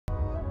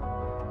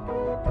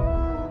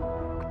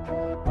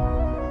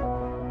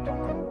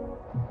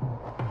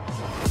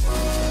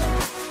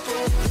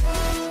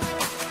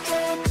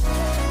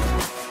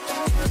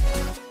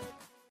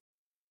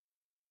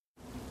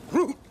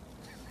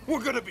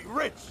gonna be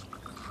rich.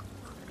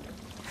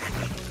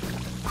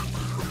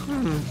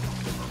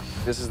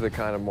 This is the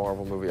kind of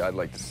Marvel movie I'd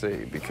like to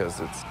see because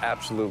it's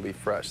absolutely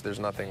fresh. There's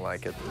nothing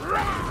like it.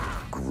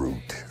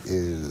 Groot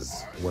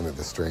is one of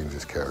the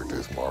strangest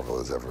characters Marvel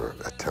has ever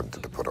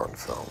attempted to put on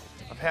film.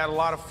 I've had a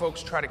lot of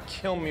folks try to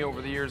kill me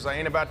over the years. I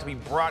ain't about to be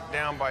brought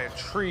down by a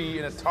tree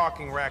and a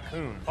talking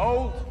raccoon.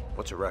 Oh!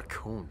 What's a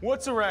raccoon?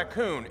 What's a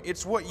raccoon?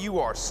 It's what you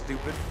are,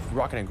 stupid.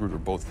 Rocket and Groot are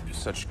both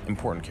such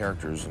important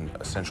characters and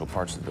essential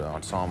parts of the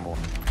ensemble.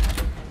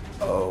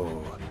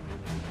 Oh,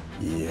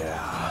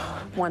 yeah.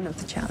 One of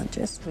the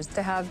challenges was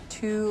to have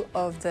 2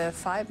 of the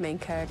 5 main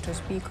characters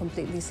be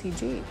completely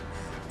CG.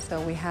 So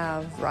we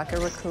have Rocket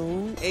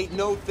Raccoon. Ain't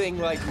no thing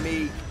like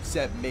me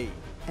except me.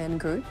 And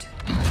Groot.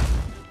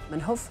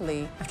 And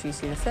hopefully, after you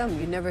see the film,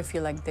 you never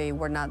feel like they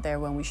were not there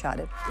when we shot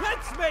it.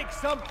 Let's make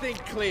something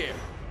clear.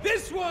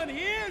 This one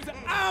here's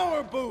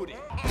our booty.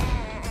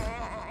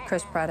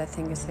 Chris Pratt, I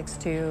think, is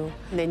 6'2".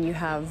 Then you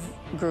have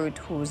Groot,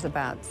 who's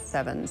about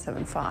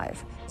 7'5".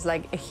 It's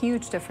like a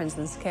huge difference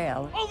in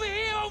scale. Over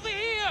here, over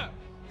here!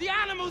 The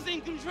animal's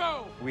in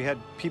control! We had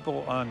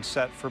people on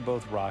set for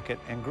both Rocket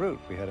and Groot.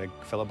 We had a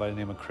fellow by the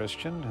name of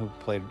Krystian, who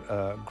played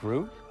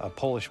Groot, a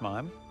Polish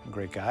mime, a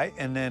great guy,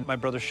 and then my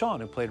brother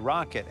Sean, who played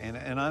Rocket.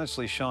 And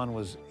honestly, Sean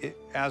was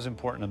as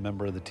important a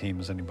member of the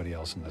team as anybody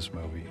else in this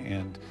movie.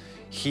 And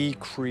he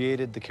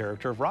created the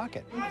character of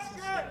Rocket.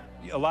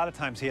 A lot of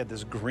times he had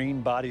this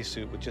green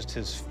bodysuit with just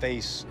his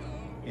face,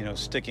 you know,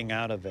 sticking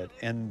out of it.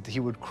 And he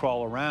would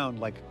crawl around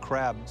like a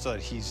crab so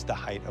that he's the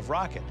height of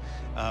Rocket.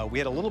 We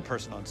had a little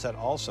person on set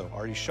also,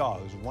 Artie Shaw,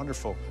 who's a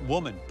wonderful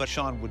woman, but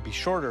Sean would be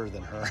shorter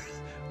than her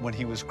when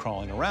he was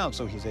crawling around,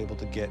 so he's able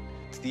to get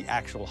to the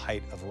actual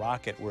height of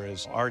Rocket,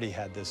 whereas Artie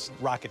had this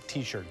Rocket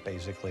t-shirt,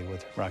 basically,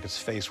 with Rocket's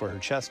face where her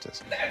chest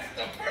is. That's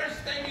the first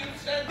thing you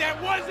said that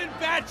wasn't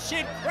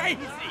batshit crazy!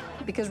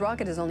 Because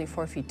Rocket is only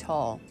 4 feet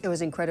tall, it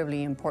was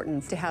incredibly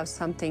important to have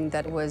something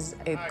that was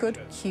a good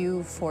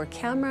cue for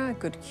camera,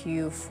 good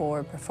cue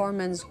for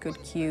performance,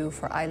 good cue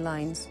for eye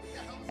lines,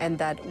 and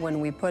that when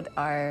we put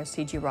our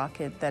CG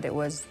Rocket, that it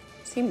was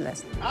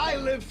seamless. I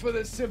live for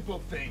the simple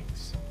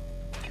things,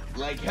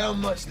 like how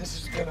much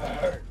this is gonna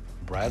hurt.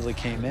 Bradley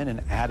came in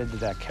and added to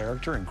that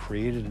character and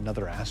created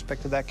another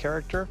aspect of that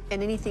character.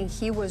 And anything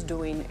he was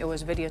doing, it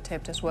was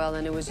videotaped as well,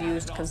 and it was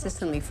used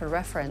consistently for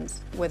reference,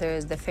 whether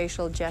it's the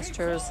facial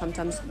gestures,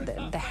 sometimes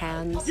the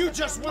hands. You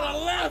just want to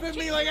laugh at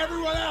me like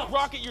everyone else!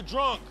 Rocket, you're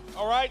drunk,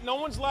 all right? No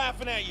one's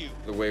laughing at you.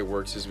 The way it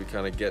works is we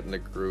kind of get in the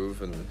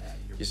groove and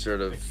you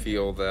sort of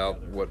feel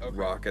out what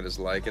Rocket is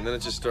like, and then it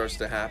just starts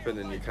to happen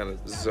and you kind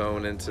of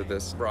zone into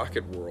this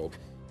Rocket world.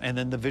 And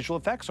then the visual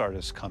effects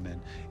artists come in,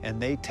 and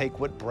they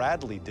take what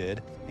Bradley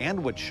did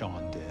and what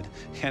Sean did,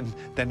 and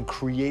then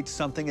create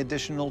something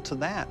additional to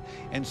that.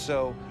 And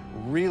so,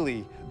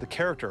 really, the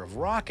character of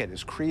Rocket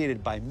is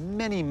created by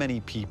many,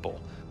 many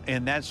people.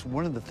 And that's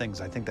one of the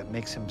things I think that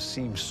makes him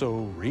seem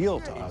so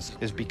real to us,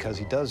 is because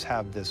he does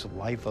have this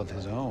life of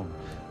his own,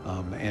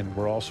 and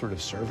we're all sort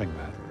of serving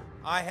that.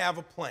 I have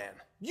a plan.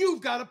 You've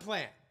got a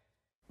plan.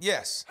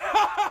 Yes.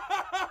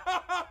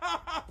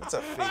 That's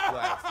a fake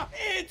laugh.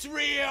 It's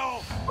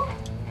real!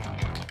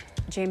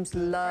 James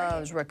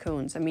loves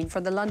raccoons. I mean, for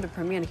the London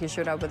premiere, he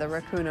showed up with a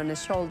raccoon on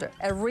his shoulder,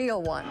 a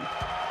real one.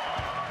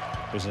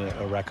 There's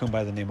a raccoon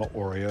by the name of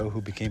Oreo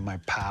who became my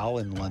pal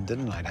in London,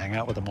 and I'd hang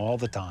out with him all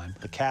the time.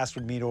 The cast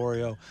would meet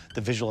Oreo,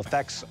 the visual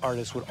effects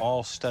artists would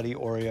all study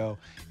Oreo,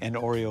 and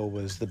Oreo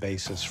was the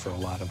basis for a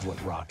lot of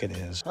what Rocket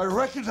is. I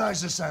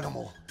recognize this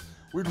animal.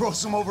 We'd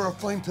roast him over a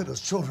flame pit as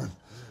children.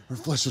 Her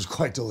flesh was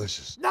quite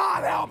delicious.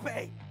 Not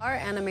helping! Our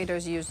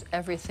animators use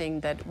everything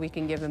that we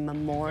can give him a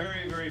more.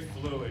 Very, very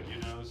fluid, you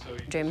know, so...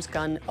 James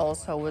Gunn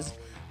also was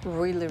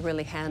really,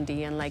 really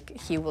handy, and like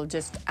he will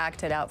just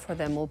act it out for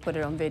them. We'll put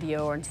it on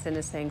video or in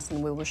CineSyncs,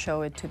 and we will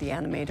show it to the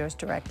animators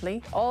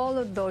directly. All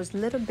of those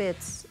little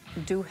bits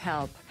do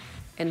help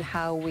in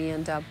how we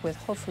end up with,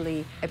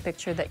 hopefully, a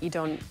picture that you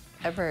don't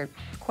ever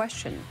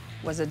question.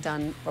 Was it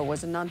done or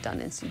was it not done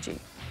in CG?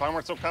 If I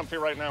weren't so comfy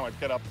right now, I'd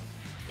get up,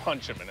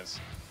 punch him in his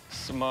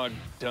smug,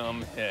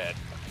 dumb head.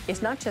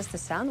 It's not just the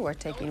sound we're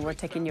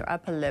taking your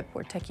upper lip,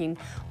 we're taking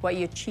what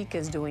your cheek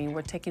is doing,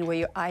 we're taking what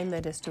your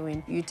eyelid is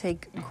doing. You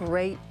take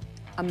great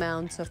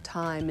amounts of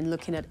time in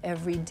looking at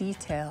every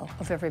detail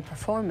of every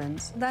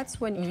performance. That's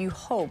when you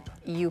hope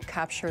you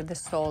capture the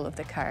soul of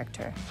the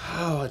character.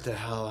 Oh, what the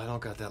hell? I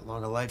don't got that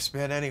long a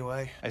lifespan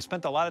anyway. I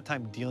spent a lot of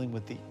time dealing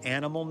with the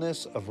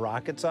animalness of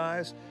Rocket's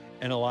eyes,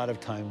 and a lot of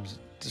times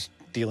just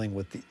dealing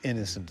with the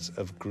innocence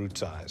of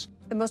Groot's eyes.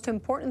 The most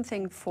important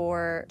thing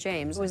for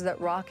James was that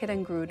Rocket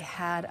and Groot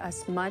had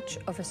as much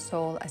of a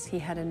soul as he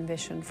had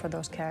envisioned for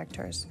those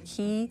characters.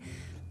 He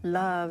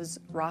loves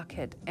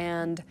Rocket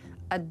and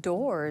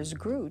adores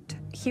Groot.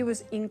 He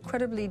was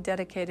incredibly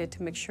dedicated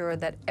to make sure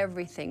that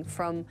everything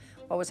from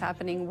what was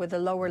happening with the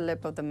lower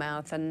lip of the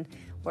mouth and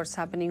what's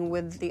happening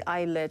with the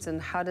eyelids and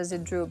how does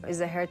it droop, is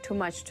the hair too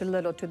much, too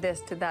little, to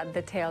this, to that,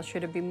 the tail,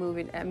 should it be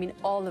moving? I mean,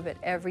 all of it,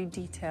 every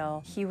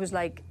detail. He was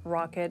like,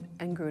 Rocket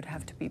and Groot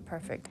have to be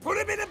perfect. Put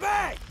him in a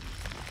bag!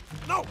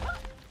 No!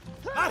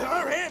 Not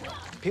hurt him!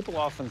 People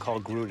often call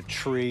Groot a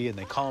tree, and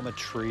they call him a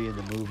tree in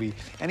the movie,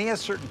 and he has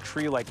certain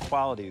tree-like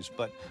qualities,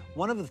 but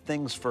one of the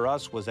things for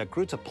us was that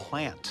Groot's a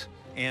plant.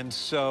 And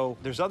so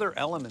there's other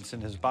elements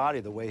in his body,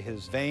 the way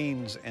his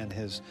veins and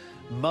his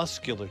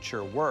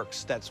musculature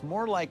works, that's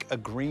more like a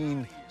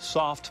green,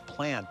 soft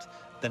plant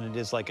than it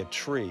is like a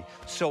tree.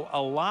 So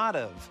a lot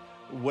of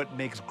what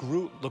makes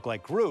Groot look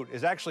like Groot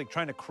is actually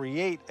trying to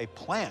create a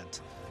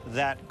plant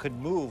that could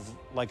move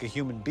like a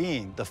human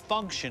being. The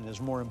function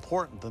is more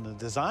important than the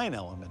design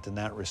element in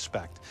that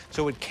respect.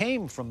 So it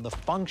came from the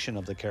function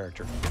of the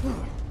character.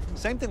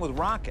 Same thing with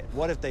Rocket.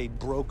 What if they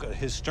broke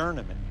his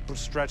sternum and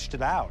stretched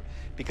it out?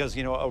 Because,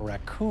 you know, a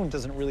raccoon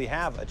doesn't really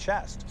have a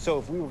chest. So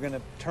if we were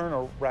gonna turn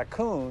a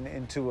raccoon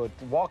into a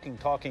walking,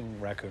 talking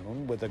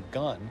raccoon with a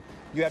gun,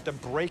 you have to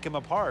break him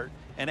apart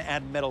and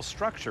add metal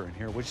structure in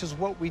here, which is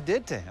what we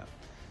did to him.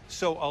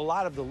 So a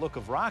lot of the look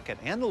of Rocket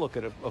and the look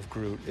of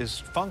Groot is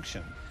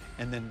function,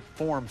 and then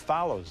form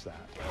follows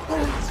that.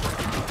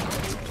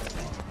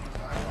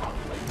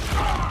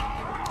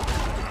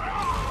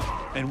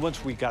 And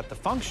once we got the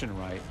function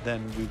right,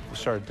 then we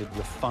started to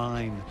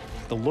refine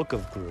the look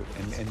of Groot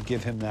and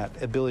give him that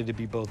ability to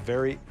be both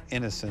very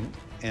innocent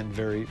and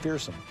very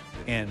fearsome.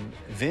 And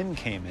Vin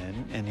came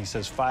in, and he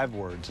says 5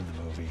 words in the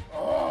movie.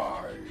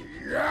 I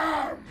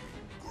am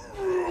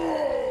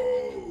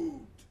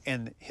Groot!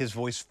 And his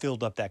voice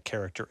filled up that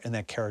character, and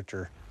that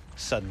character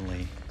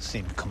suddenly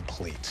seemed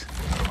complete.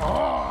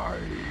 I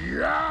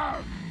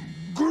am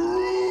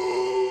Groot!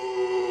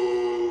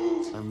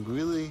 I'm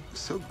really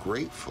so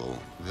grateful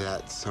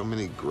that so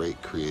many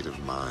great creative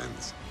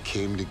minds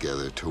came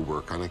together to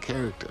work on a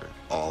character.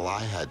 All I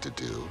had to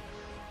do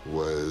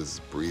was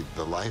breathe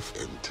the life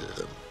into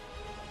him,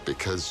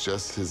 because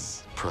just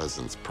his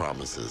presence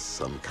promises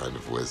some kind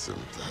of wisdom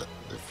that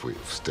if we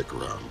stick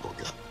around, we'll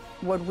get.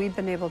 What we've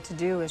been able to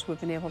do is we've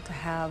been able to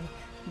have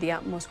the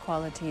utmost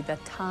quality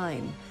that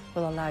time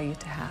will allow you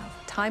to have.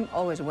 Time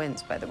always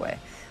wins, by the way.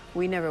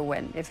 We never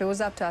win. If it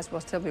was up to us,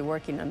 we'll still be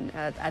working on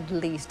at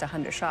least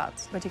 100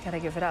 shots. But you gotta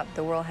give it up.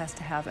 The world has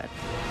to have it.